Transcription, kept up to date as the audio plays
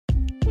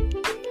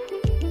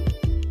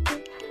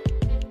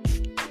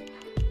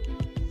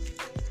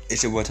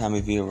It's your boy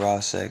Tommy via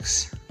Raw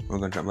Sex. We're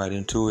gonna jump right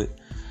into it.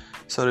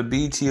 So the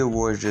BET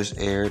Awards just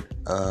aired.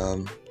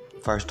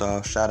 First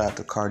off, shout out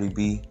to Cardi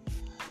B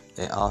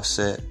and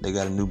Offset. They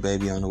got a new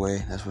baby on the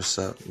way. That's what's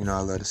up. You know, I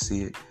love to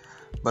see it.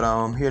 But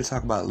I'm here to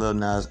talk about Lil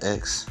Nas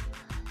X.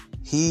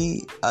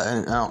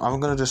 I'm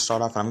gonna just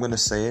start off and I'm gonna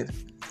say it.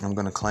 I'm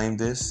gonna claim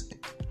this,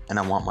 and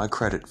I want my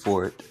credit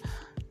for it,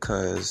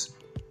 cause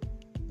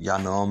y'all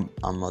know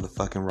I'm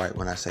motherfucking right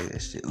when I say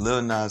this shit.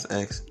 Lil Nas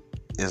X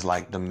is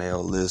like the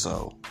male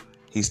Lizzo.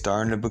 He's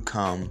starting to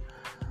become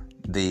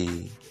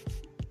the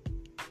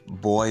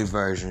boy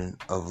version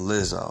of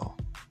Lizzo.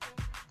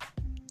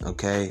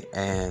 Okay?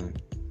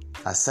 And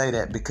I say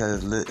that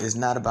because it's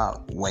not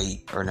about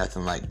weight or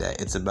nothing like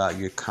that. It's about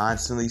you're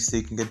constantly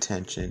seeking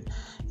attention.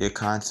 You're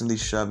constantly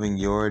shoving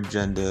your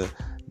agenda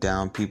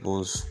down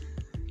people's,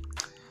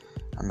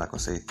 I'm not going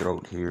to say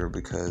throat here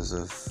because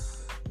of,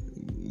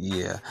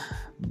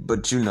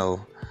 but you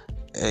know,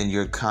 and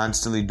you're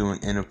constantly doing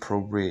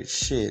inappropriate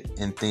shit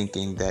and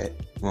thinking that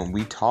when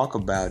we talk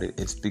about it,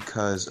 it's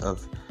because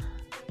of,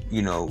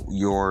 you know,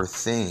 your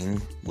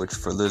thing, which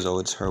for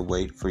Lizzo, it's her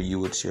weight. For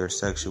you, it's your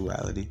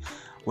sexuality.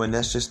 When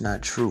that's just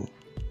not true.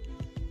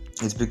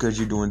 It's because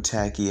you're doing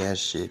tacky ass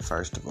shit,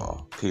 first of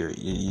all, period.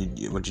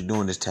 What you're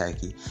doing is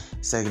tacky.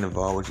 Second of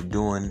all, what you're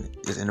doing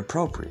is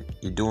inappropriate.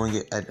 You're doing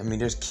it,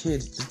 there's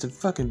kids. It's the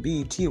fucking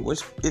BET,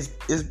 which is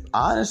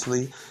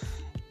honestly,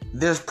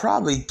 there's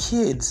probably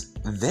kids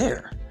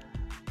there,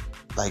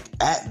 like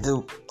at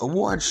the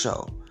award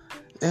show.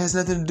 It has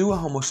nothing to do with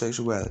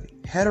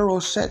homosexuality.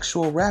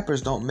 Heterosexual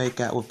rappers don't make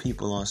out with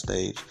people on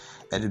stage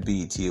at the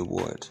BET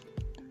Awards.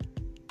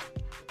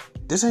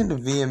 This ain't the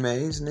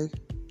VMAs, nigga.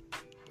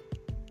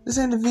 This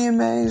ain't the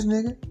VMAs,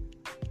 nigga.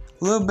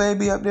 Lil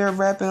Baby up there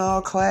rapping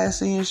all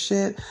classy and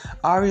shit.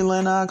 Ari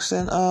Lennox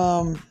and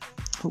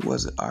who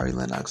was it? Ari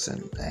Lennox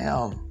and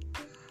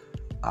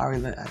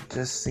I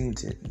just seen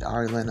it.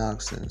 Ari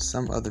Lennox and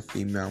some other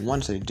female. I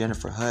want to say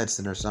Jennifer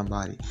Hudson or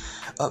somebody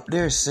up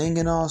there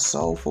singing all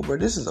soulful.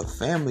 But this is a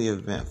family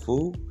event,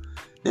 fool.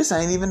 This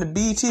ain't even the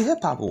BET Hip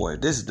Hop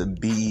Award. This is the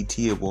BET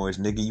Awards,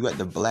 nigga. You at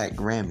the Black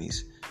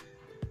Grammys.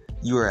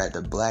 You are at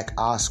the Black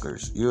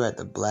Oscars. You're at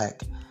the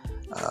Black.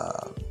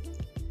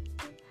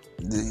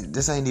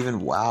 This ain't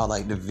even wild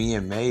like the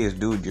VMAs,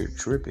 dude. You're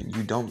tripping.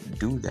 You don't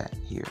do that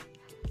here.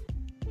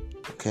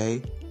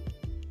 Okay?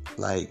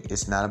 Like,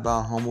 it's not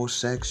about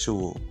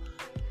homosexual.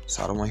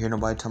 So I don't want to hear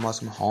nobody talking about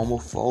some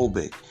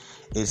homophobic.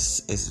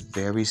 It's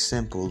very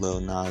simple,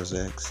 Lil Nas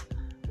X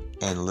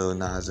and Lil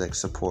Nas X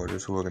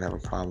supporters who are going to have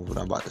a problem with what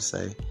I'm about to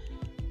say.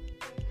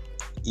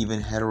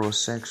 Even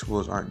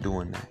heterosexuals aren't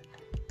doing that.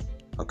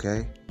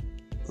 Okay?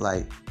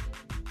 Like,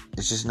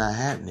 it's just not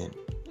happening.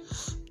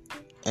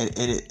 And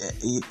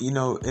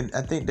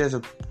I think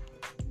there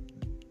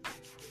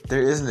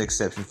is an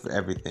exception for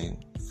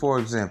everything. For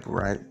example,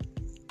 right?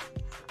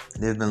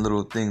 There's been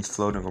little things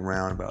floating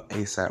around about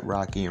A$AP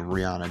Rocky and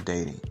Rihanna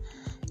dating.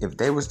 If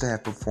they was to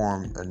have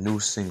performed a new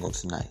single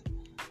tonight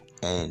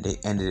and they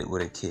ended it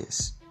with a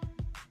kiss,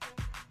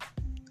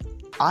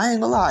 I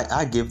ain't gonna lie,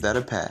 I give that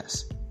a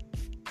pass.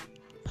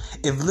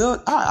 If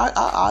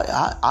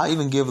I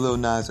even give Lil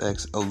Nas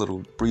X a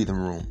little breathing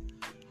room.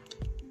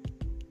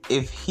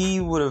 If he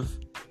would have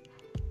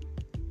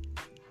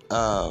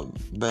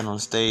been on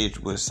stage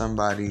with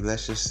somebody,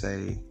 let's just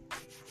say,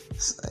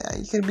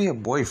 he could be a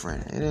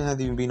boyfriend. It didn't have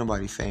to even be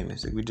nobody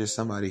famous. It could be just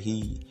somebody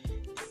he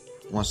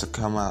wants to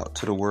come out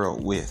to the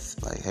world with.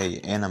 Like,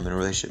 hey, and I'm in a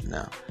relationship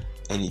now.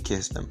 And he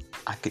kissed them.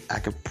 I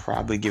could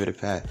probably give it a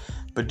pass.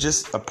 But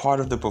just a part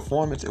of the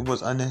performance, it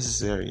was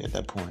unnecessary at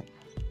that point.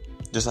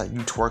 Just like you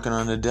twerking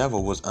on the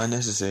devil was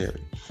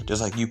unnecessary.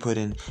 Just like you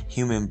putting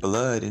human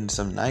blood in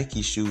some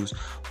Nike shoes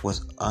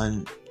was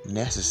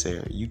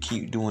unnecessary. You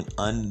keep doing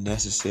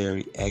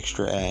unnecessary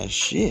extra ass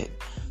shit.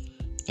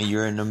 And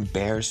you're an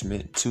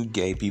embarrassment to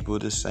gay people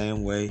the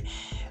same way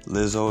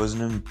Lizzo is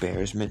an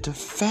embarrassment to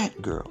fat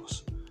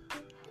girls.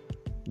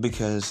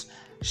 Because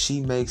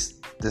she makes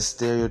the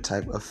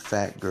stereotype of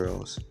fat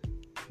girls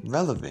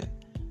relevant.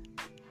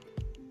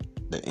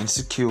 They're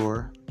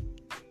insecure.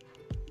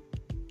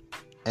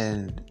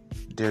 And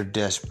they're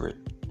desperate.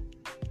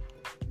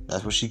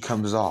 That's what she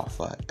comes off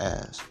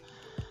as.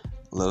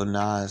 Lil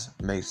Nas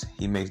makes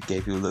gay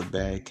people look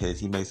bad because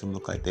he makes them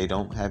look like they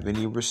don't have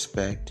any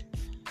respect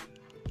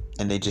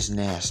and they just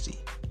nasty.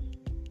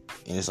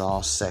 And it's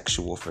all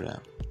sexual for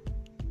them.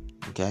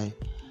 Okay?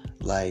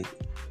 Like,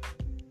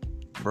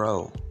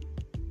 bro,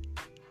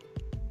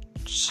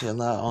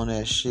 chill out on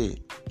that shit.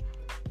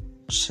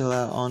 Chill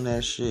out on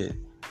that shit.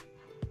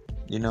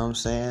 You know what I'm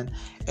saying?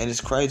 And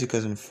it's crazy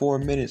because in 4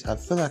 minutes, I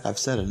feel like I've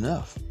said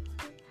enough.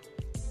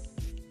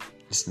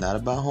 It's not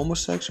about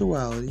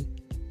homosexuality.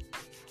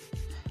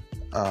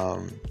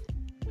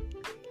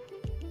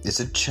 It's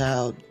a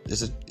child.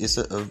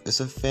 It's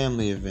a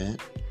family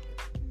event.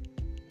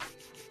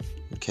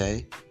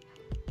 Okay?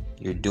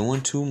 You're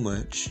doing too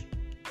much.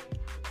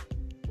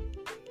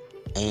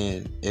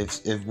 And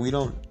if we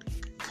don't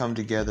come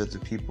together as a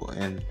people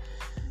and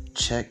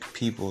check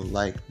people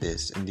like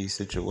this in these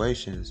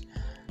situations,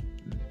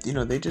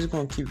 they just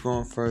gonna keep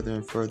going further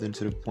and further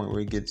into the point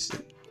where it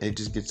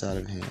just gets out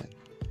of hand.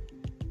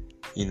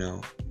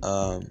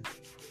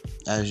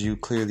 As you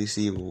clearly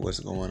see what's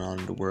going on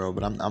in the world,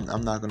 but I'm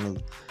not gonna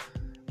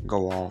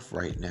go off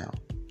right now.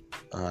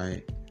 All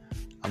right,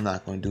 I'm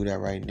not gonna do that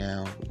right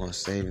now. We're gonna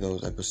save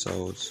those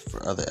episodes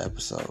for other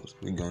episodes.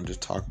 We're gonna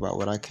just talk about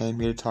what I came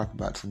here to talk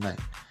about tonight.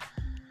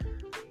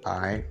 All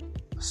right,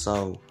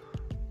 so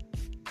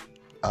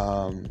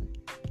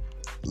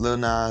Lil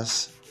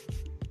Nas,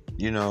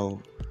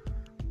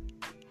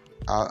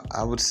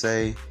 I would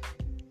say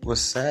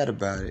what's sad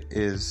about it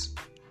is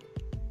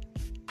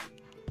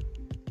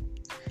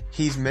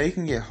he's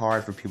making it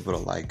hard for people to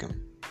like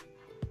him.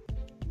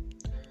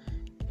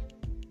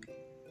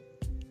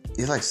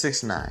 He's like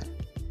 6ix9ine.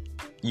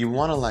 You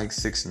want to like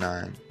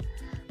 6ix9ine,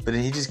 but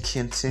then he just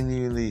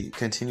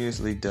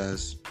continuously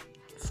does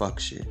fuck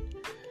shit.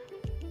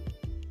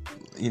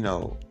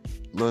 Lil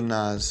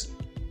Nas,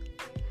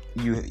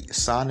 you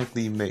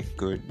sonically make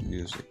good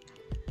music.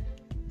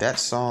 That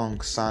song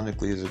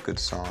sonically is a good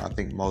song. I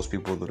think most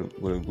people would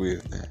agree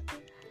with that.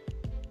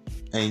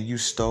 And you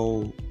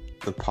stole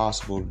the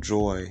possible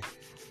joy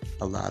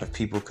a lot of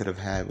people could have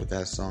had with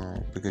that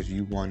song because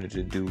you wanted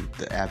to do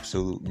the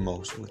absolute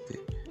most with it.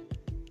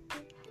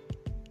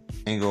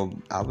 And go,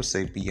 I would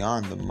say,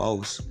 beyond the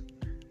most.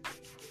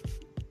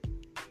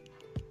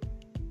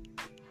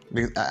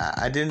 Because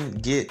I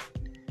didn't get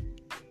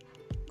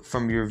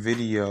from your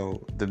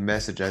video the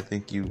message I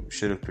think you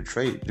should have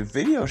portrayed. The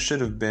video should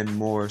have been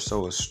more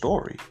so a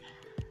story.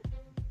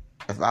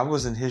 If I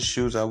was in his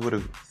shoes, I would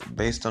have,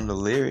 based on the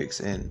lyrics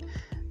and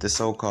the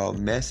so-called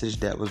message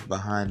that was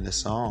behind the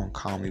song,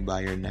 Call Me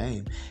By Your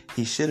Name,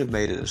 he should have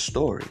made it a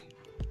story.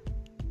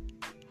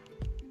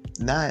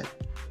 Not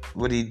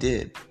what he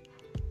did.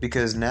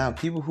 Because now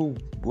people who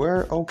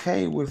were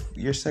okay with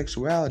your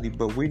sexuality,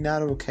 but we're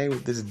not okay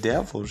with this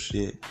devil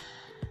shit,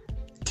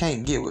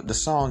 can't get with the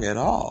song at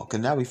all.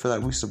 Because now we feel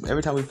like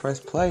every time we press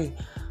play,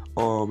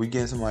 or we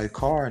get in somebody's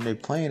car and they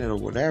playing it or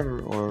whatever,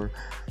 or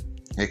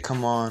it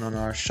come on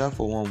our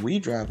shuffle when we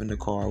drive in the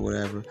car or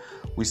whatever,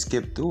 we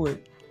skip through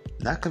it.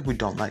 Not because we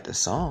don't like the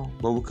song,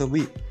 but because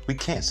we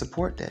can't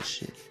support that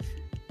shit.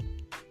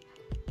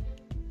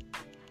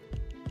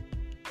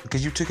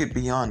 Because you took it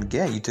beyond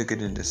gay. You took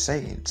it into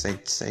Satan,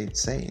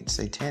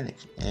 satanic,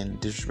 and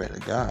disrespect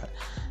to God.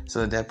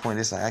 So at that point,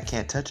 it's like, I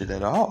can't touch it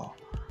at all.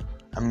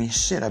 I mean,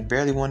 shit, I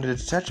barely wanted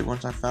to touch it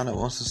once I found out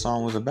what the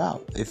song was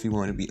about. If you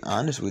want to be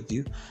honest with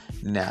you,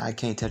 now I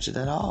can't touch it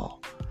at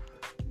all.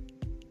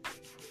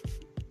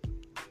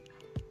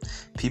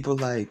 People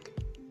like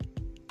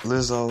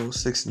Lizzo,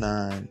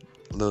 6ix9ine,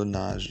 Lil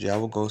Nas, y'all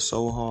will go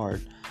so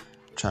hard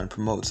trying to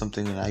promote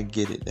something, and I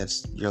get it.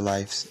 That's your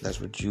life. That's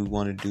what you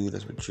want to do.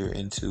 That's what you're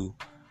into.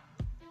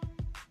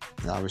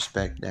 And I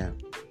respect that.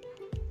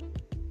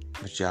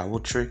 But y'all will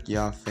trick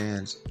y'all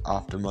fans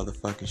off the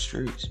motherfucking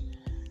streets.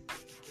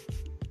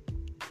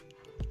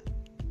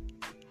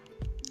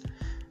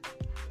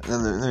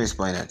 Let me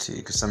explain that to you,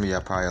 because some of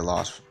y'all probably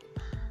lost.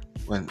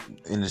 When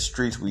in the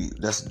streets,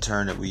 that's the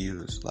term that we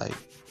use. Like,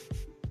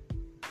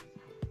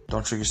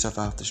 don't trick yourself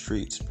off the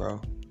streets,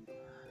 bro.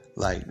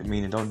 Like,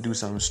 meaning don't do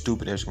something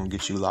stupid that's gonna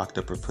get you locked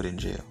up or put in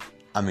jail.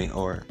 I mean,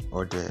 or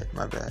dead.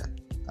 My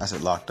bad. I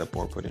said locked up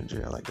or put in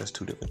jail. Like, that's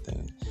two different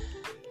things.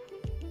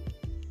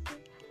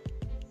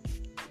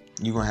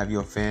 You're gonna have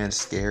your fans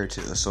scared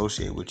to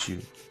associate with you.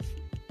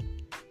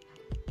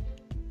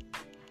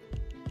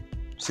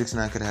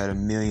 6ix9ine could have had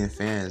 1 million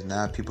fans.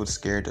 Now people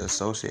scared to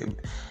associate.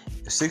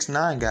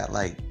 6ix9ine got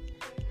like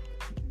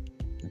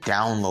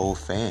download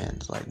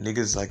fans, like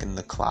niggas like in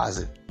the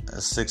closet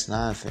as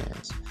 6ix9ine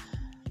fans.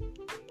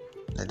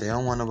 That they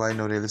don't want nobody to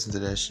know they listen to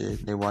that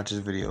shit. They watch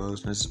his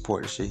videos and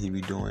support the shit he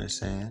be doing and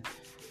saying.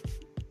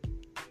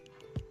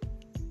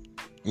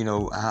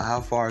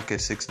 How far could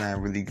 6ix9ine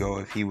really go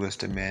if he was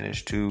to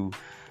manage to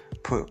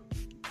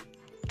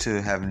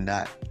have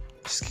not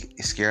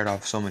scared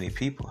off so many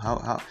people? How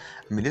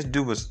I mean, this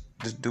dude was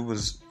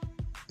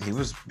he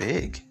was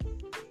big.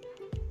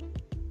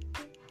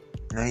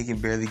 Now he can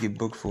barely get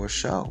booked for a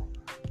show.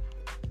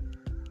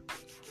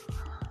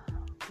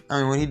 I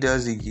mean, when he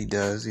does, he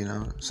does,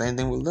 Same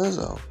thing with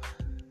Lizzo.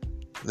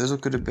 Lizzo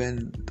could have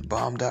been the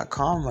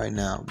bomb.com right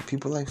now, but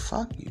people are like,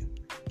 fuck you.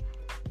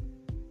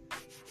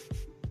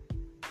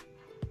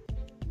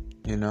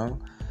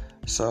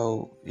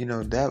 So,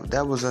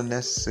 that was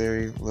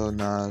unnecessary, Lil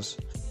Nas.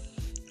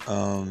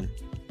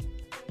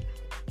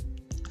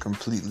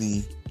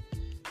 Completely,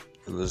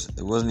 it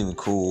wasn't even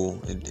cool.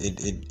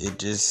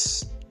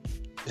 It's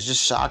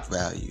just shock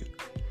value.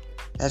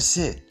 That's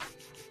it.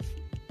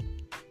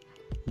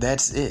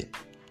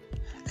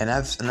 And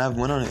I've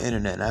went on the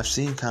internet and I've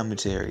seen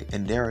commentary,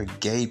 and there are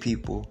gay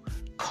people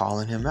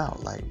calling him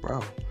out. Like, bro,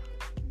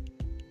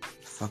 the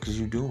fuck is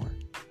you doing?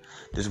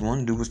 This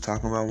one dude was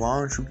talking about, why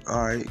don't you,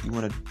 alright, you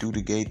want to do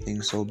the gay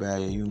thing so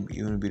bad, and you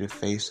want to be the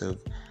face of,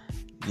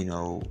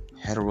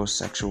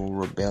 heterosexual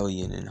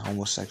rebellion and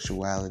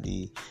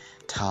homosexuality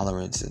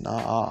tolerance and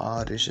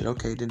all this shit.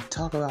 Okay, then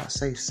talk about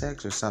safe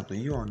sex or something.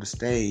 You on the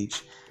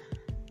stage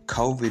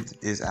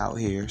COVID is out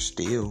here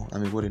still. I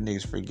mean, what did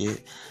niggas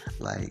forget?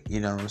 Like, you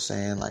know what I'm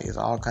saying? Like, it's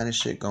all kind of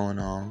shit going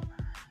on.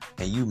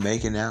 And you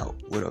making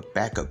out with a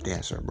backup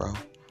dancer, bro.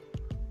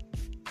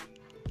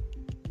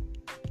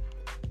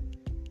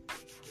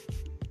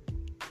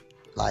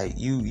 Like,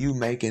 you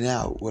making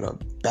out with a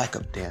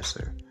backup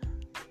dancer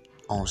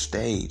on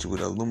stage with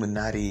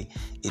Illuminati,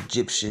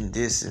 Egyptian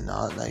this and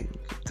all. Like,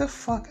 get the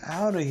fuck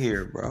out of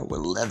here, bro.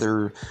 With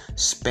leather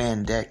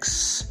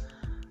spandex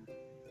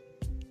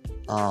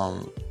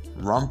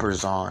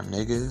rumpers on,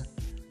 nigga.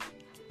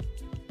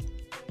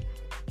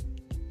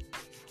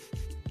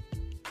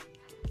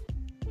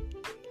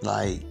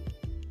 Like,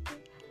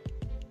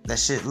 that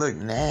shit look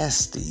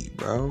nasty,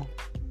 bro.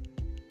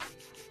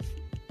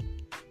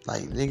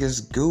 Like,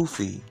 niggas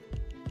goofy.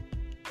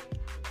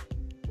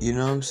 You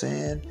know what I'm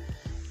saying?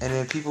 And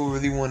then people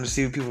really want to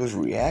see what people's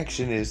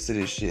reaction is to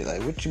this shit.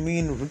 Like, what you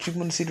mean? What you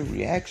want to see the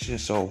reaction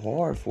so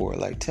hard for?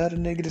 Like, tell the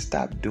nigga to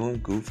stop doing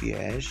goofy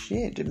ass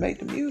shit. Just make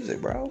the music,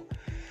 bro.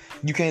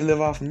 You can't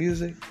live off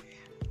music.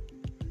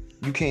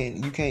 You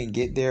can't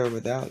get there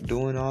without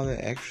doing all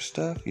that extra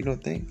stuff. You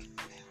don't think?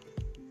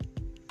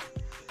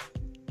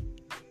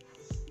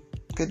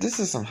 Cause this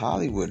is some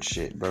Hollywood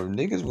shit, bro.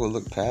 Niggas will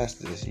look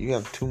past this. You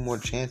have 2 more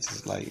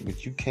chances, like,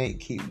 but you can't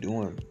keep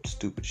doing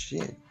stupid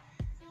shit.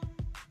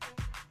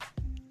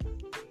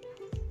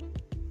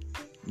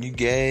 You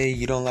gay,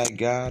 you don't like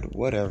God,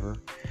 whatever.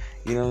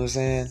 You know what I'm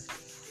saying?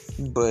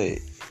 But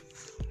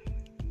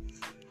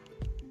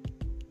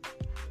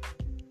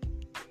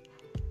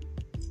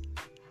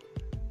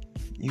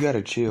you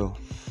gotta chill.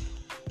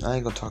 I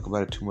ain't gonna talk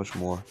about it too much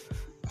more.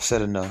 I've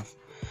said enough.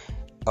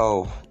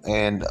 Oh,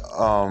 and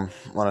on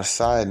a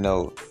side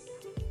note,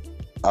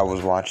 I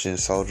was watching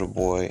Soulja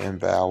Boy and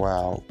Bow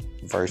Wow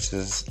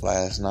versus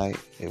last night.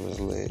 It was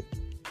lit.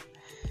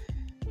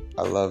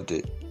 I loved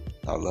it.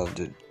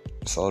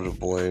 Soulja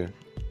Boy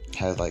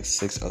has like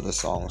 6 other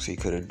songs he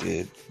could have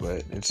did,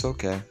 but it's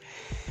okay.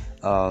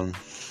 I'm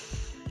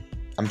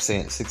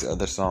saying 6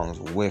 other songs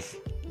with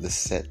the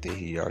set that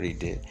he already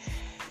did.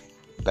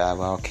 Bow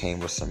Wow came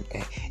with some.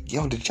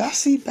 Yo, did y'all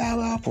see Bow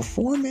Wow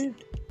performing?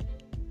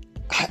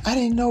 I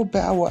didn't know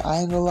Bow Wow. I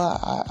ain't gonna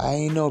lie. I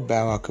ain't know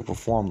Bow Wow could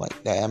perform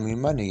like that. I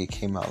mean, my nigga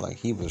came out like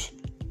he was.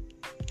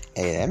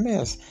 Hey, that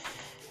man's.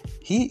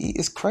 He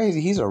is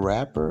crazy. He's a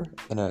rapper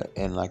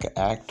and like an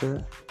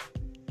actor,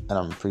 and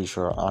I'm pretty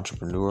sure an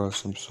entrepreneur of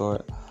some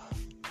sort.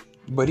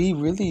 But he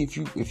really,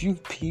 if you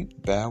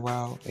peep Bow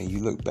Wow and you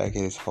look back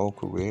at his whole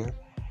career,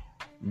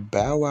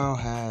 Bow Wow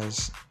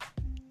has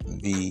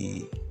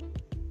the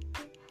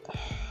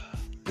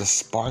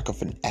spark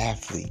of an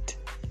athlete.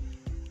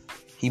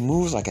 He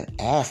moves like an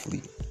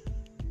athlete.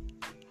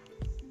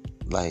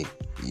 Like,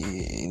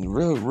 yeah,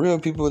 real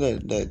people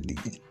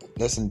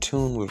that's in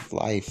tune with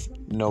life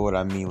know what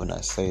I mean when I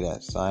say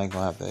that. So I ain't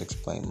gonna have to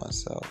explain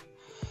myself.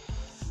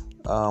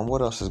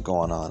 What else is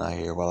going on out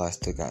here while I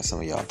still got some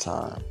of y'all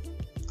time?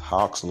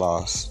 Hawks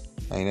lost.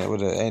 Ain't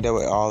that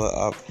what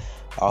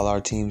all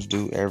our teams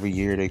do every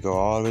year? They go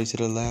all the way to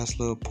the last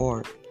little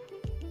part,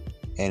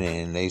 and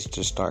then they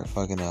just start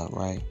fucking up,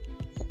 right?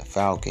 The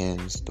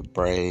Falcons, the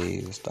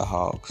Braves, the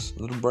Hawks.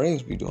 The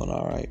Braves be doing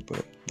all right,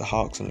 but the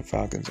Hawks and the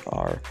Falcons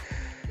are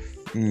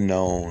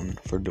known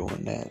for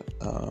doing that.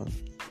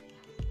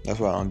 That's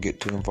why I don't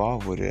get too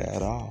involved with it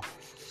at all.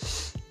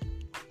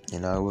 You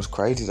know, it was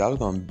crazy. I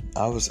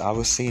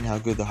was seeing how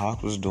good the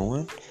Hawks was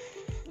doing,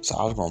 so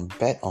I was gonna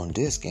bet on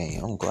this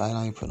game. I'm glad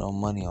I ain't put no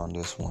money on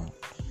this one.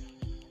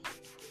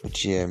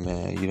 But yeah,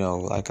 man, you know,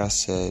 like I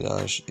said,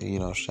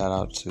 shout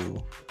out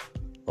to,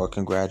 or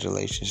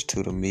congratulations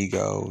to the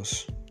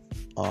Migos,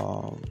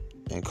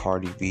 and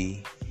Cardi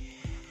B.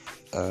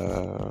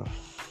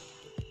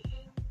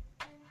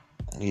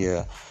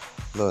 Yeah,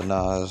 Lil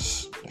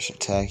Nas,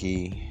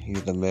 Tacky,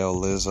 he's the male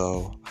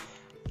Lizzo.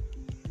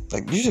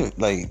 Like, you should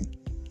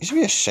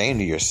be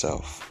ashamed of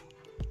yourself.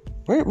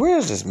 Where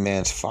is this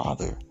man's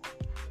father?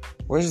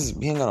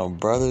 He ain't got no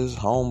brothers,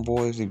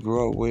 homeboys he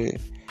grew up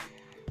with,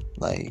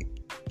 like,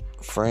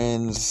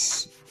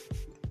 friends.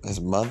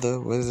 His mother,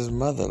 where's his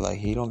mother? Like,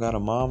 he don't got a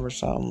mom or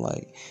something?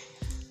 Like,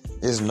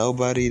 there's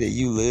nobody that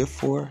you live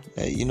for,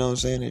 that, you know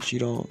what I'm saying,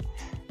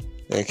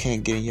 that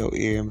can't get in your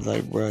ear and be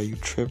like, bro, you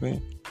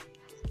tripping?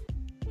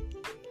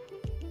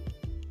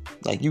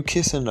 Like, you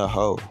kissing a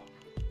hoe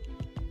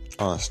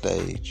on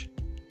stage.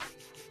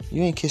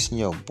 You ain't kissing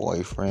your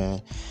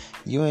boyfriend.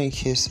 You ain't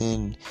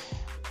kissing.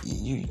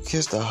 You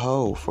kissed a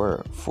hoe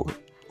for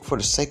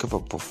the sake of a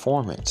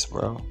performance,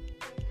 bro.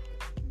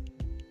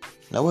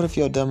 Now, what if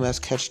your dumbass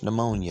catch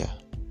pneumonia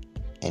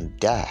and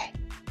die?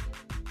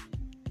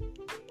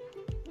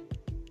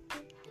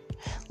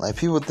 Like,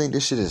 people think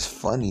this shit is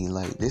funny.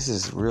 Like, this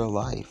is real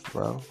life,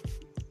 bro.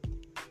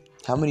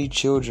 How many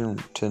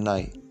children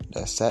tonight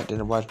that sat there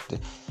and watched the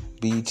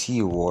BET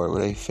Award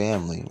with a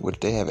family, which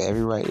they have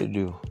every right to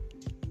do?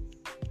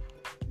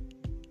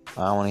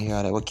 I don't want to hear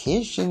all that. Well,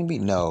 kids shouldn't be.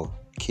 No,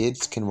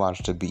 Kids can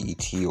watch the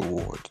BET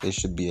Awards. They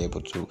should be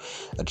able to.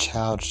 A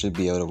child should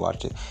be able to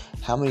watch it.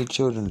 How many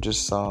children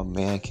just saw a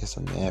man kiss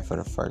a man for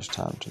the first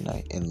time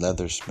tonight in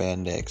leather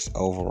spandex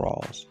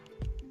overalls?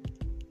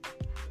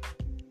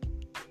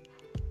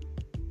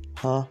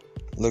 Huh?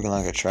 Looking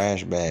like a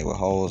trash bag with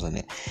holes in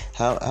it.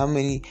 How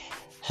many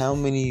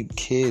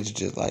kids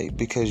just like,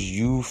 because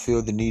you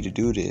feel the need to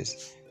do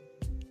this,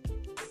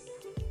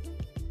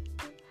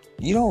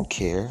 you don't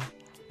care.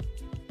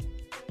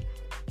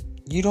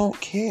 You don't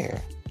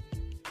care.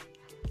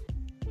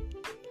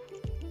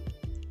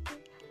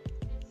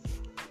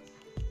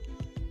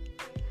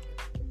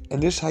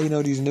 And this is how you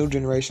know these new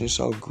generations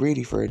are so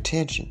greedy for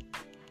attention.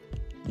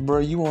 Bro,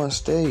 you on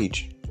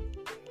stage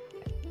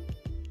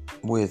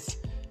with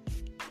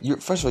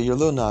first of all, you're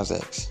Lil Nas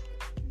X.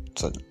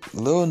 So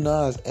Lil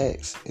Nas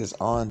X is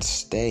on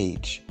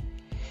stage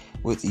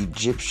with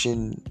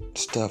Egyptian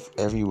stuff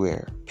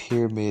everywhere,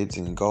 pyramids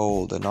and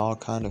gold and all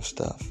kind of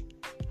stuff.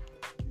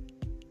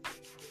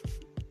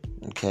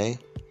 Okay,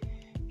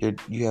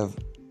 you have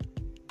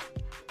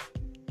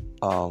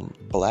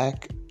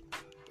black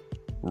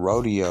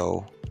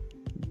rodeo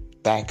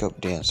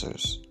backup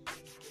dancers.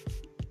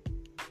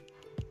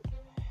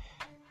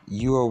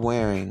 You are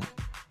wearing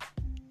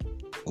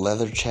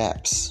leather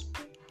chaps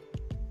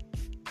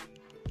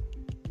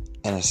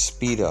and a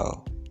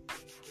Speedo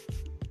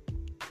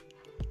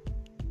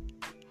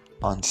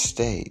on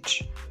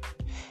stage.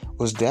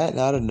 Was that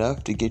not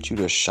enough to get you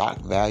the shock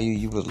value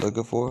you was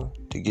looking for?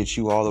 To get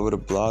you all over the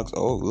blogs?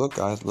 Oh, look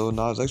guys, Lil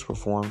Nas X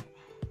performed.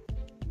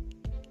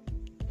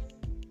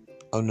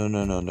 Oh, no,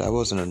 that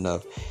wasn't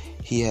enough.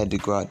 He had to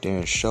go out there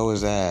and show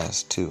his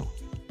ass too.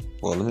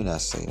 Well, let me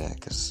not say that,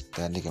 because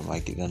that nigga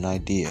might get an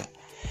idea.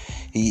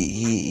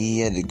 He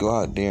had to go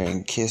out there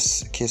and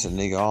kiss a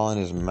nigga all in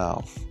his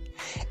mouth.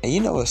 And you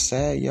know what's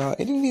sad, y'all?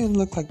 It didn't even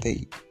look like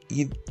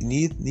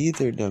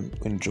neither of them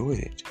enjoyed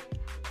it.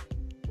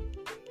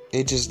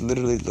 It just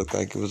literally looked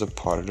like it was a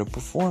part of the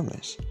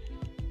performance.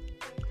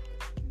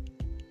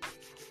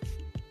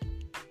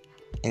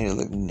 And it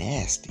looked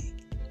nasty.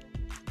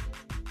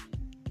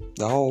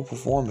 The whole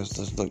performance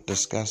just looked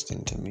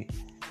disgusting to me.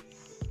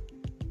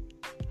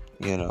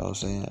 You know what I'm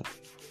saying?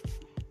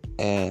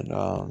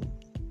 And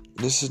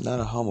this is not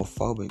a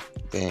homophobic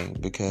thing,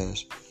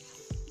 because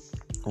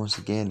once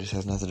again, this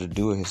has nothing to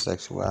do with his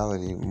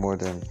sexuality more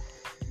than...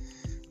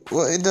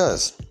 Well, it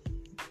does.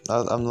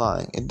 I'm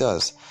lying. It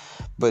does.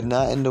 But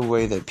not in the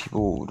way that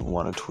people would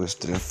want to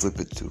twist it and flip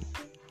it to.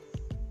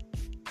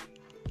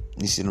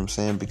 You see what I'm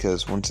saying?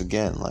 Because once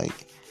again,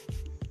 like,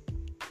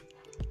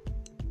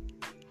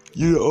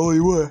 you're the only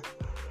one.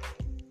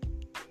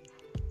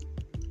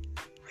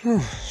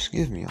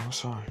 Excuse me, I'm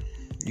sorry.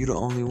 You're the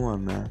only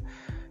one, man.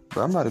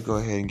 But I'm about to go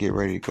ahead and get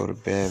ready to go to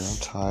bed. I'm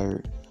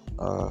tired.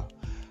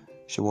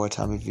 It's your boy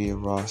Tommy V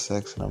of Raw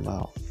Sex, and I'm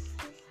out.